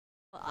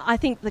I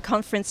think the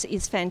conference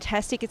is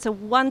fantastic. It's a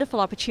wonderful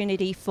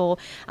opportunity for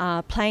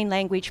plain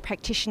language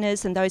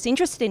practitioners and those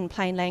interested in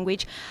plain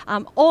language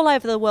all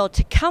over the world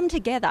to come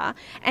together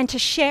and to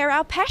share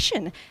our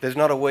passion. There's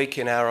not a week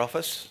in our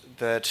office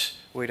that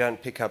we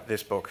don't pick up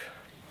this book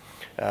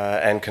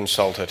and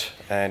consult it,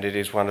 and it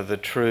is one of the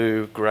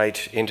true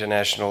great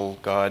international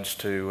guides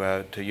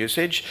to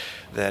usage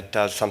that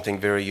does something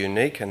very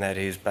unique, and that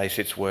is base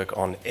its work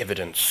on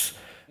evidence.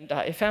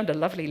 I found a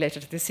lovely letter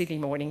to the Sydney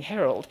Morning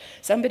Herald,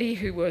 somebody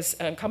who was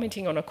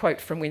commenting on a quote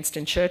from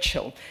Winston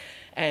Churchill,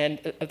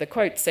 and the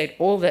quote said,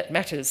 "All that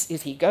matters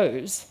is he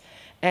goes,"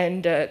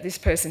 and this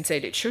person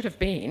said it should have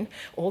been,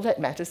 "All that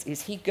matters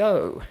is he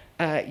go,"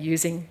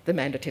 using the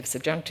mandative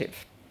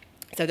subjunctive.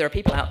 So there are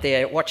people out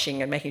there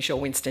watching and making sure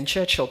Winston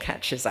Churchill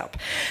catches up.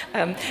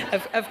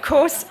 Of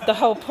course, the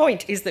whole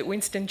point is that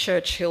Winston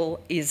Churchill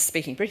is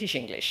speaking British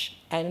English,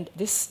 and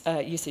this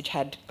usage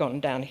had gone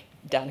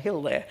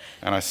downhill there.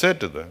 And I said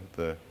to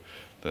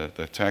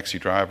the taxi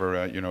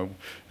driver,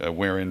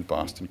 where in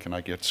Boston can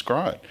I get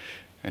scrod?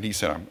 And he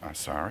said, I'm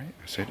sorry.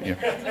 I said,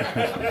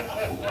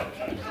 yeah.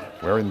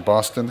 Where in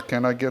Boston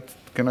can I get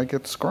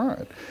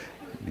scrod?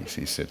 And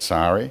he said,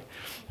 sorry.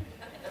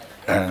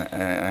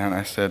 And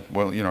I said,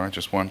 well, I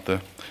just want the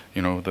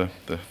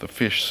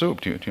fish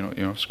soup,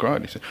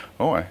 scrod. He said,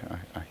 oh,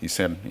 he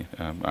said,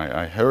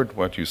 I heard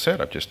what you said.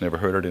 I've just never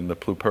heard it in the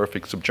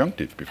pluperfect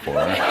subjunctive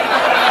before.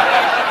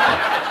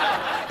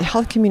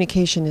 Health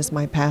communication is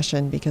my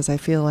passion because I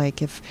feel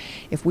like if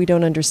we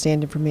don't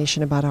understand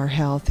information about our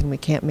health and we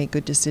can't make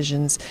good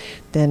decisions,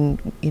 then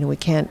we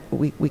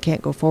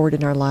can't go forward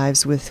in our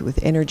lives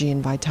with energy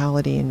and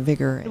vitality and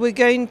vigor. We're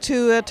going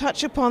to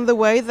touch upon the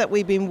way that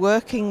we've been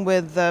working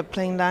with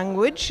plain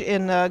language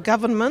in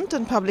government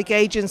and public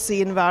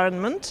agency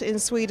environment in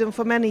Sweden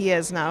for many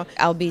years now.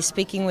 I'll be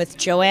speaking with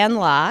Joanne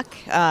Locke.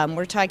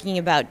 We're talking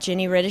about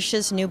Ginny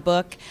Riddish's new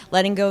book,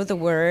 Letting Go of the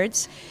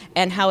Words,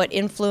 and how it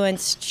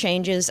influenced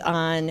changes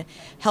on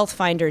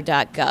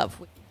healthfinder.gov.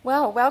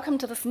 Well, welcome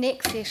to this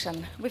next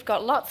session. We've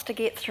got lots to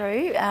get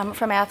through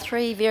from our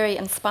three very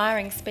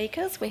inspiring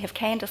speakers. We have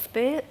Candice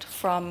Burt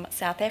from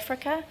South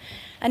Africa,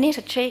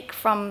 Annetta Cheek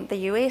from the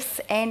US,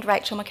 and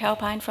Rachel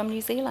McAlpine from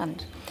New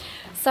Zealand.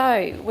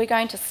 So we're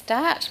going to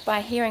start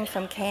by hearing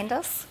from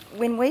Candice.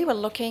 When we were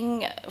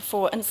looking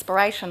for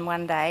inspiration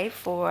one day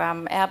for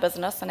our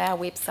business and our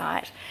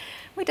website,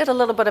 we did a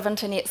little bit of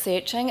internet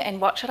searching,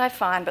 and what should I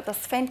find but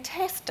this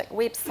fantastic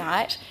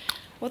website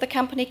with a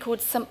company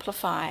called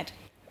Simplified.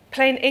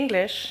 Plain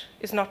English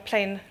is not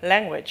plain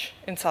language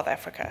in South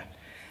Africa.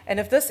 And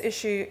if this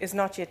issue is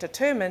not yet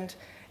determined,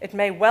 it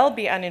may well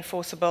be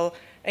unenforceable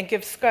and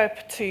give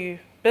scope to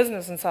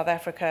business in South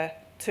Africa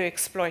to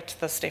exploit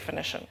this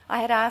definition. I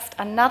had asked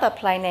another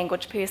plain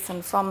language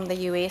person from the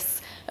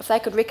US if they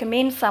could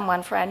recommend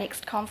someone for our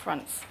next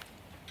conference.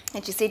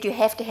 And she said, you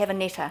have to have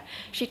Annetta.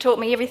 She taught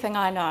me everything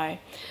I know.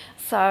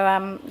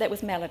 So that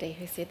was Melody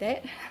who said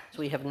that.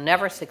 We have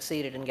never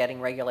succeeded in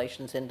getting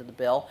regulations into the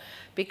bill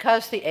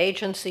because the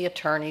agency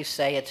attorneys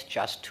say it's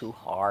just too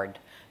hard.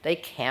 They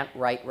can't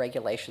write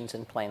regulations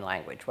in plain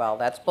language. Well,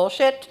 that's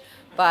bullshit,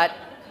 but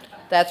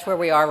that's where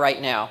we are right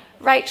now.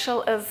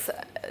 Rachel is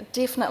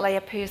definitely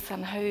a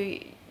person who,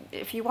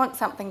 if you want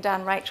something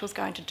done, Rachel's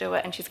going to do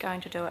it, and she's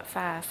going to do it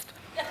fast.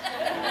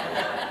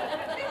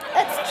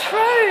 It's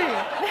true.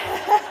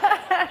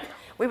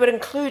 We would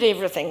include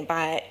everything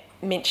by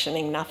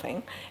mentioning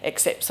nothing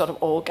except sort of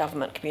all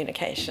government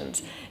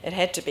communications. It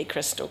had to be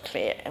crystal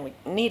clear, and we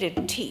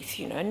needed teeth,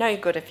 no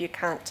good if you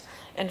can't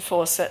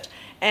enforce it.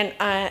 And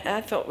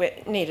I thought we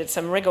needed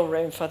some wriggle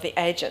room for the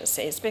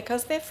agencies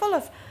because they're full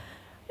of,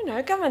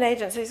 government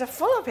agencies are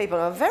full of people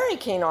who are very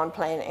keen on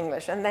plain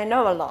English and they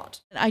know a lot.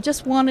 I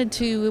just wanted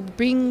to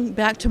bring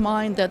back to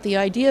mind that the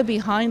idea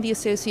behind the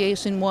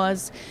association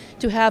was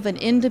to have an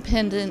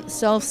independent,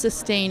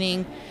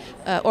 self-sustaining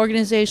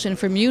organization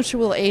for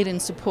mutual aid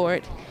and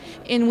support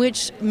in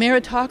which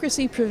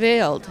meritocracy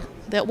prevailed,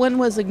 that one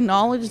was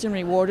acknowledged and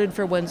rewarded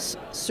for one's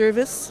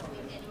service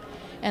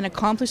and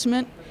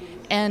accomplishment,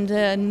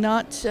 and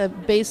not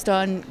based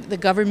on the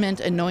government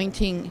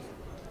anointing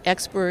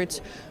experts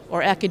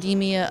or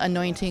academia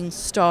anointing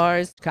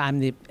stars. I'm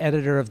the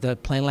editor of the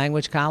Plain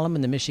Language column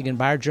in the Michigan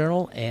Bar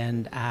Journal,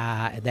 and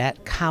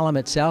that column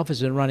itself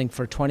has been running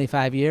for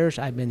 25 years.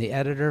 I've been the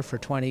editor for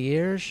 20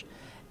 years,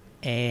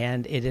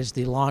 and it is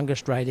the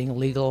longest running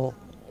legal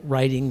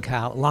writing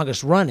column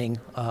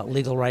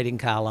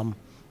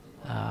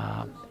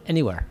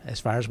anywhere, as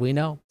far as we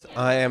know.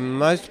 I am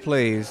most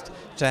pleased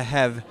to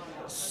have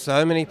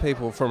so many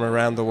people from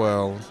around the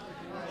world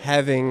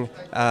having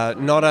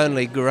not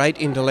only great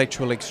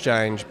intellectual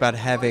exchange, but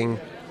having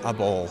a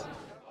ball.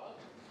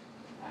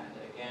 And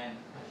again,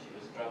 she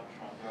was dropped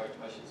from George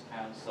Bush's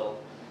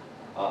Council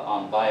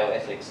on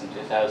Bioethics in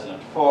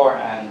 2004,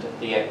 and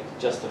the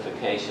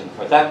justification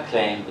for that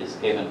claim is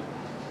given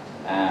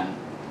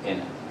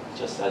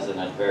just as an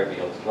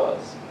adverbial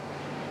clause.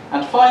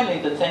 And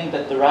finally, the thing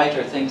that the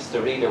writer thinks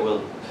the reader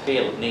will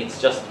feel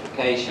needs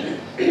justification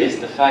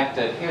is the fact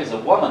that here's a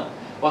woman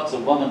what's a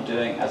woman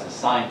doing as a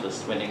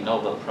scientist winning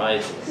Nobel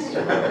Prizes?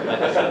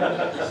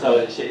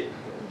 So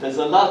there's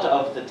a lot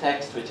of the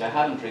text which I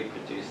haven't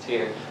reproduced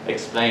here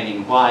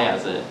explaining why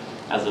as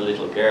a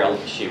little girl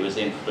she was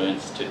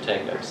influenced to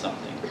take up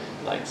something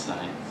like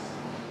science.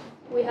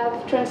 We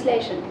have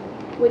translation,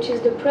 which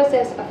is the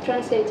process of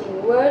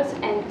translating words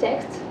and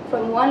text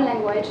from one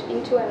language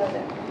into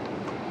another.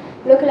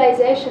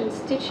 Localization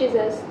teaches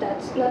us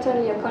that not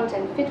only a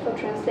content fit for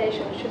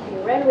translation should be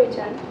well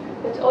written,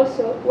 but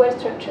also well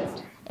structured.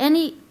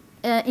 Any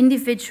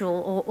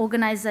individual or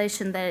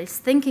organization that is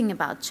thinking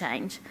about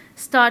change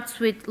starts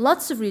with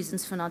lots of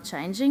reasons for not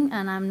changing,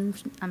 and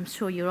I'm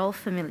sure you're all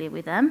familiar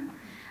with them,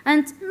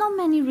 and not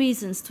many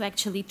reasons to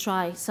actually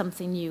try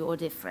something new or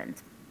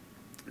different.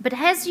 But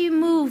as you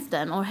move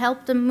them or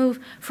help them move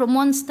from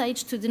one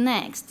stage to the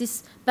next,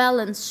 this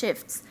balance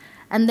shifts,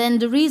 and then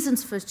the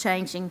reasons for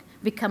changing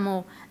become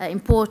more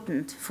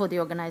important for the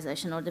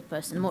organisation or the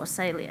person, more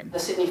salient. The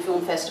Sydney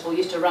Film Festival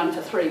used to run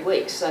for 3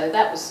 weeks, so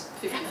that was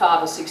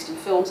 55 or 60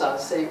 films I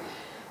was seeing.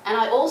 And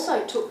I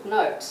also took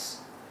notes.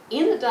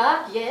 In the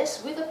dark,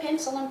 yes, with a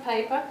pencil and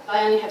paper.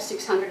 I only have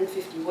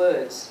 650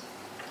 words.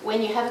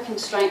 When you have a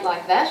constraint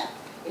like that,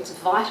 it's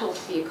vital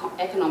to be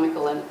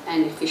economical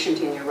and efficient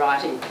in your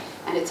writing,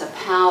 and it's a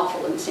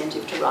powerful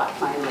incentive to write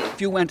plainly.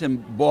 If you went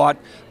and bought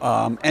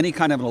any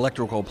kind of an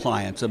electrical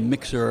appliance, a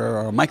mixer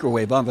or a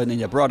microwave oven, and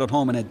you brought it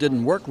home and it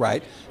didn't work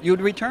right, you'd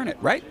return it,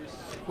 right?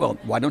 Well,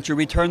 why don't you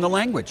return the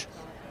language?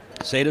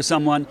 Say to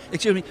someone,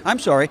 excuse me, I'm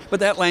sorry, but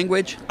that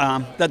language,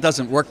 that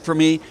doesn't work for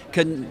me.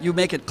 Can you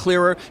make it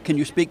clearer? Can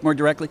you speak more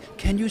directly?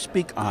 Can you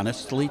speak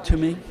honestly to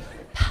me?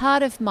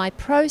 Part of my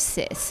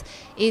process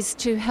is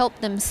to help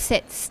them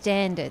set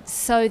standards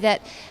so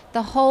that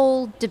the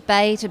whole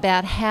debate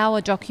about how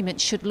a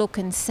document should look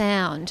and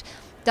sound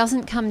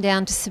doesn't come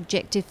down to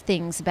subjective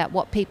things about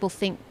what people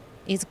think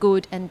is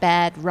good and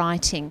bad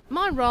writing.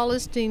 My role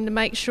is to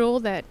make sure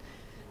that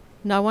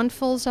no one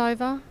falls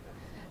over,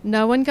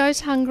 no one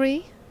goes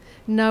hungry,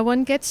 no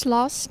one gets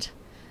lost,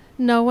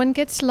 no one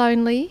gets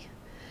lonely,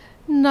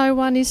 no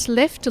one is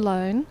left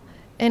alone,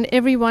 and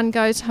everyone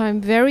goes home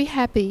very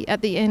happy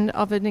at the end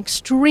of an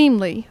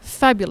extremely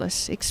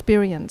fabulous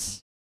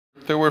experience.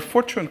 There were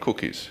fortune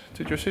cookies.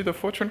 Did you see the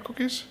fortune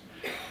cookies?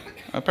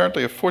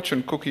 Apparently a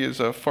fortune cookie is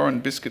a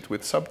foreign biscuit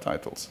with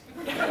subtitles.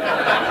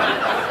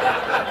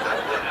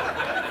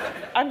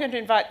 I'm going to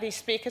invite these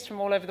speakers from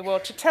all over the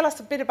world to tell us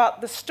a bit about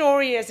the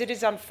story as it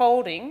is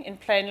unfolding in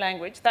plain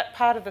language, that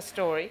part of the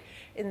story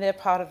in their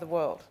part of the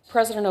world.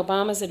 President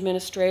Obama's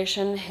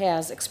administration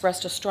has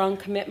expressed a strong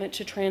commitment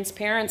to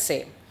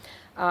transparency.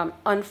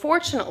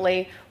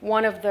 Unfortunately,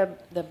 one of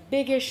the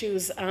big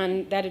issues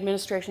on that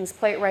administration's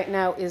plate right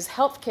now is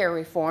healthcare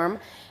reform,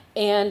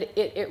 and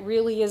it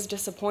really is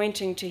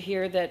disappointing to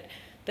hear that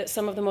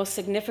some of the most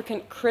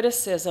significant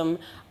criticism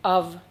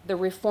of the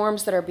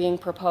reforms that are being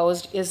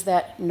proposed is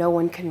that no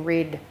one can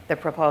read the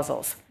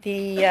proposals.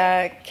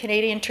 The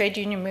Canadian trade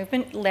union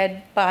movement,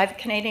 led by the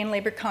Canadian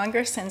Labour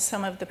Congress and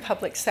some of the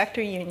public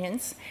sector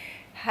unions,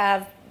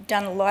 have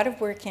done a lot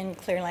of work in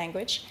clear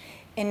language.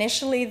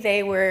 Initially,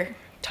 they were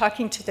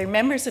talking to their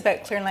members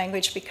about clear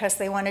language because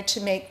they wanted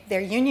to make their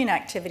union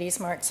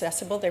activities more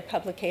accessible, their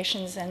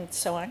publications and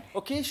so on.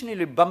 Occasionally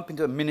you bump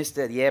into a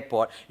minister at the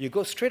airport, you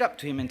go straight up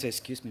to him and say,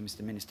 excuse me,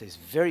 Mr. Minister, it's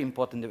very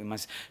important that we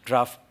must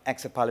draft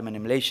Acts of Parliament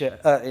in Malaysia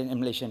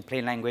in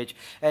plain language.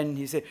 And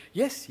he said,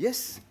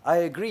 yes, I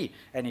agree.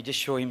 And you just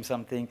show him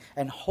something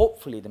and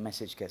hopefully the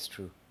message gets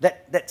through.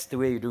 That's the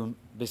way you do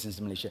business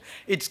in Malaysia.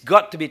 It's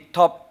got to be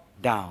top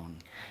down.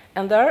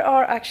 And there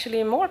are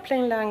actually more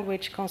plain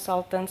language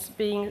consultants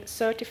being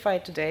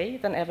certified today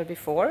than ever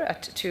before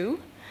at 2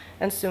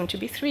 and soon to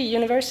be 3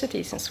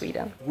 universities in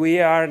Sweden.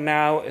 We are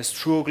now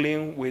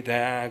struggling with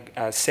a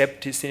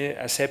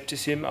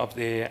skepticism of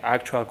the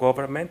actual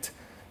government.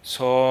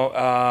 So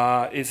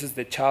this is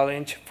the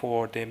challenge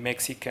for the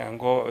Mexican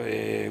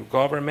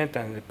government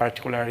and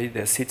particularly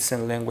the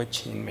citizen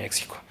language in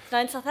Mexico. Now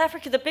in South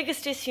Africa, the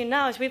biggest issue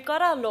now is we've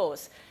got our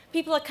laws.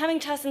 People are coming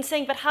to us and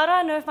saying, but how do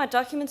I know if my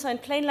documents are in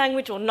plain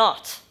language or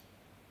not?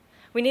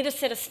 We need to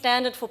set a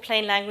standard for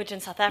plain language in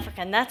South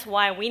Africa, and that's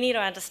why we need to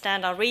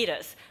understand our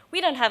readers.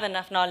 We don't have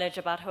enough knowledge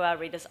about who our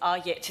readers are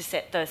yet to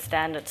set those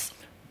standards.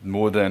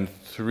 More than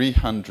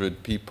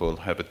 300 people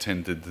have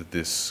attended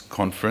this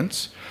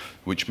conference,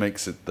 which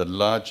makes it the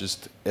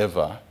largest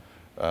ever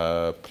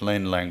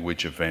plain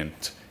language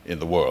event in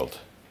the world.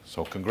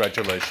 So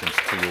congratulations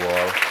to you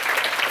all.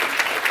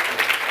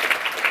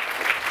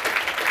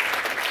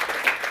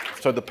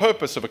 So the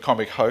purpose of a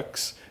comic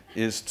hoax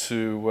is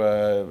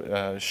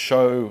to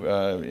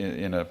show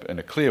in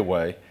a clear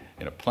way,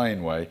 in a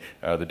plain way,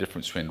 the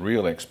difference between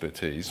real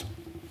expertise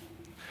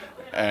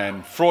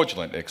and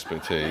fraudulent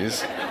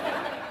expertise.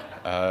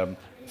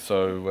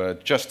 So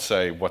just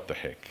say, what the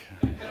heck.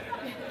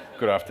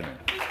 Good afternoon.